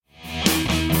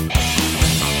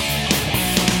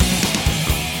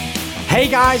Hey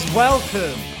guys,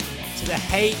 welcome to the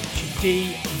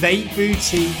HD Vape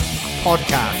Boutique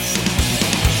podcast.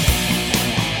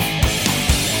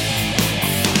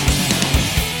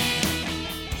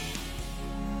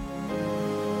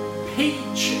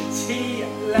 Peach tea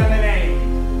lemonade.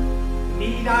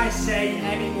 Need I say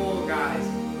any more, guys?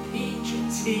 Peach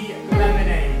tea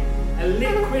lemonade. A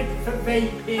liquid for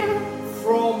vaping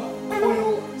from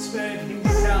Coil Turd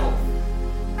himself.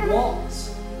 What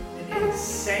an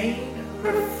insane,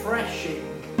 refreshing,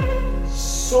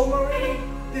 summery,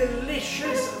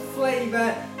 delicious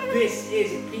flavour this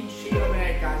is peach tea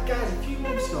lemonade, guys. Guys, a few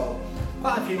months ago,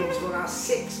 quite a few months ago now,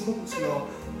 6 months ago,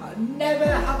 never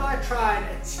have I tried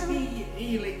a tea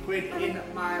e-liquid in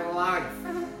my life.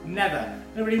 Never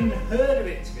even heard of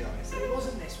it, to be honest. It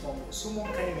wasn't this one, but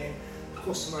someone came in, a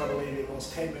customer I believe it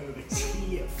was, came in with a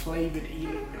tea flavoured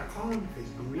e-liquid. I can't remember if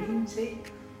it's green tea.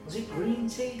 Was it green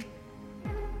tea?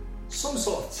 Some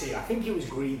sort of tea, I think it was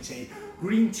green tea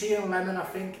and lemon, I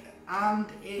think, and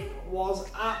it was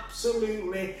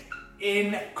absolutely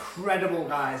incredible,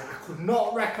 guys. I could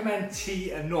not recommend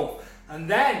tea enough. And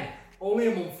then only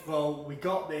a month ago we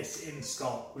got this in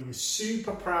stock. We were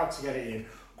super proud to get it in.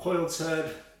 Coil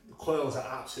Turd, the coils are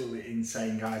absolutely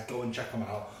insane, guys. Go and check them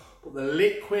out. But the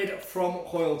liquid from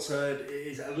Coil Turd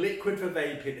is a liquid for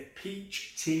vaping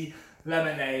peach tea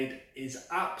lemonade is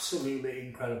absolutely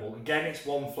incredible. Again, it's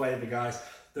one flavour, guys.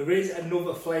 There is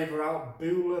another flavour out,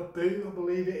 Bula Boo, I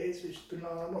believe it is, which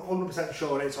I'm not 100%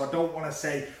 sure on it, so I don't want to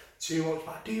say too much,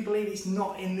 but I do believe it's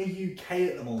not in the UK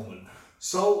at the moment.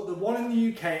 So the one in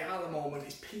the UK at the moment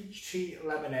is peach tea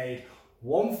lemonade,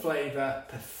 one flavour,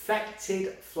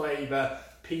 perfected flavour,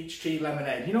 peach tea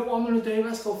lemonade. You know what I'm going to do?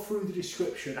 Let's go through the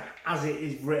description as it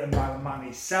is written by the man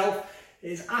himself.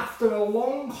 It's after a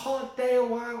long hot day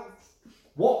out.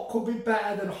 What could be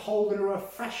better than holding a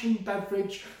refreshing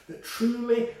beverage that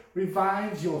truly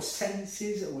revives your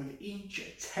senses with each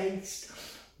taste?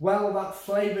 Well, that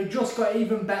flavour just got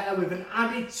even better with an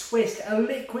added twist. A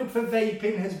liquid for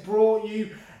vaping has brought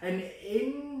you an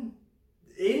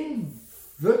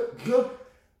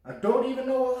I don't even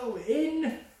know what that was.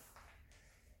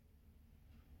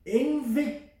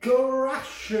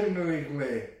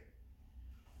 Invigoratingly.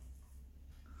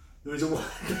 There was a word.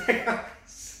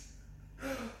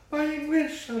 My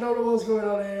English, I don't know what's going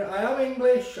on here. I am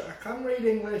English, I can read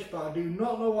English, but I do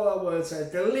not know what that word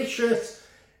says. Delicious,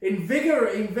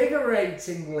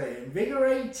 invigoratingly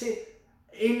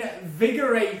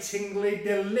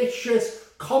delicious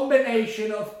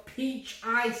combination of peach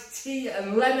iced tea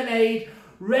and lemonade,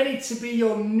 ready to be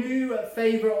your new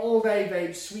favourite all-day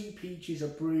vape. Sweet peaches are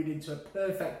brewed into a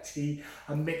perfect tea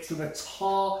and mixed with a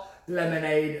tart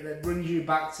lemonade that brings you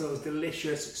back to those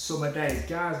delicious summer days.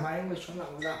 Guys, my English on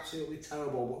that was absolutely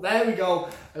terrible, but there we go.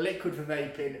 A liquid for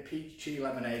vaping, peach tea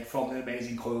lemonade from the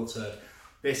amazing Coil Turd.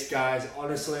 This, guys,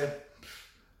 honestly,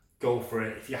 go for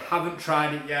it. If you haven't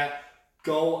tried it yet,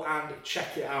 go and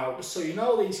check it out. Just so you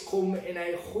know, these come in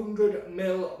a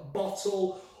 100ml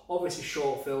bottle. Obviously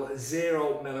short fill,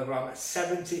 0 milligram,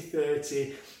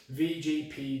 70/30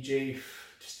 VGPG.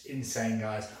 Just insane,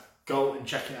 guys. Go and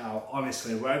check it out.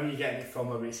 Honestly, wherever you're getting it from,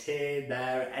 whether it's here,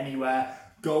 there, anywhere,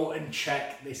 go and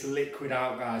check this liquid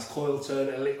out, guys. Coil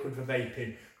Turd, a liquid for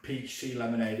vaping, peach tea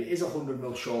lemonade. It is a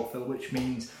 100ml short fill, which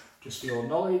means, just for your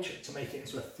knowledge, to make it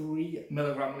into a 3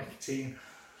 milligram nicotine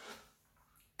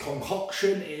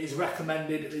concoction, it is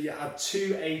recommended that you add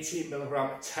 2 18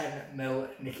 milligram 10ml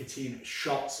nicotine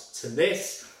shots to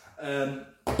this. Give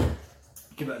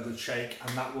it a good shake,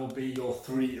 and that will be your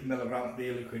 3 milligram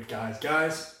beer liquid, guys.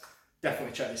 Guys,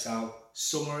 definitely check this out.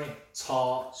 Summery,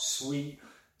 tart, sweet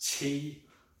tea,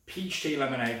 peach tea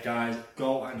lemonade, guys.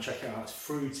 Go and check it out. It's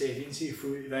fruity. If you're into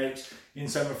fruity vapes,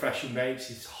 into some refreshing vapes,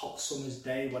 it's a hot summer's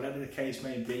day, whatever the case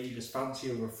may be, you just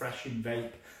fancy a refreshing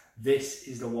vape, this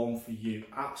is the one for you.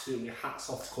 Absolutely hats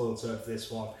off to Coil Turd for this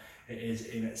one. It is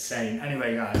insane.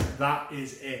 Anyway, guys, that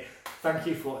is it. Thank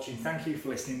you for watching. Thank you for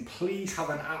listening. Please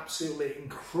have an absolutely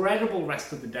incredible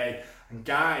rest of the day. And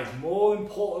guys, more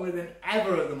importantly than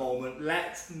ever at the moment,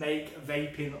 let's make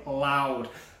vaping loud.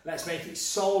 Let's make it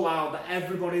so loud that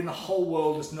everybody in the whole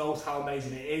world just knows how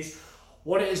amazing it is,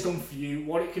 what it has done for you,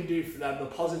 what it can do for them, the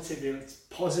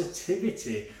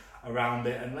positivity around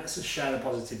it, and let's just share the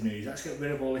positive news. Let's get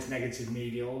rid of all this negative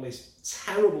media, all this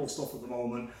terrible stuff at the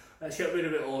moment. Let's get rid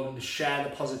of it all and just share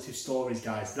the positive stories,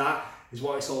 guys. That is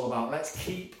what it's all about. Let's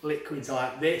keep liquids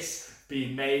like this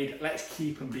being made. Let's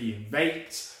keep them being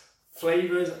vaped.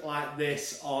 Flavours like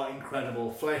this are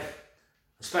incredible.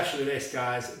 Especially this,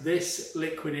 guys. This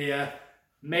liquid here,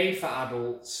 made for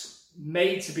adults,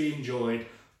 made to be enjoyed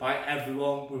by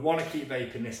everyone. We want to keep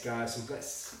vaping this, guys, so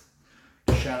let's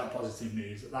share that positive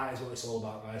news. That is what it's all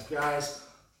about, guys. But guys,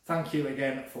 thank you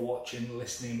again for watching,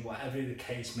 listening, whatever the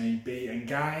case may be. And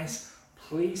guys,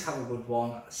 please have a good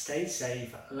one. Stay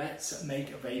safe. Let's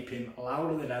make vaping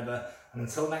louder than ever. And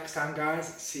until next time, guys,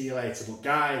 see you later. But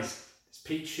guys, it's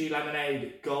Peach Tree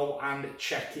Lemonade. Go and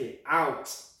check it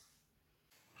out.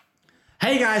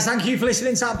 Hey guys, thank you for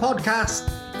listening to our podcast.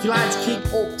 If you'd like to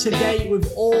keep up to date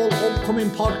with all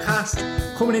upcoming podcasts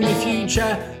coming in the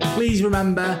future, please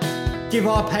remember, give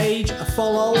our page a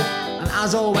follow. And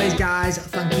as always, guys,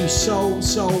 thank you so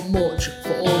much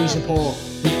for all your support.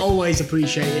 We always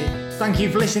appreciate it. Thank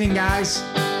you for listening, guys.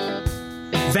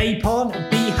 Vape on,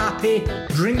 be happy,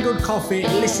 drink good coffee,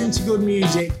 listen to good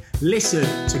music, listen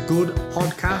to good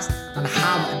podcasts, and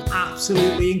have an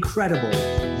absolutely incredible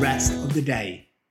rest of the day.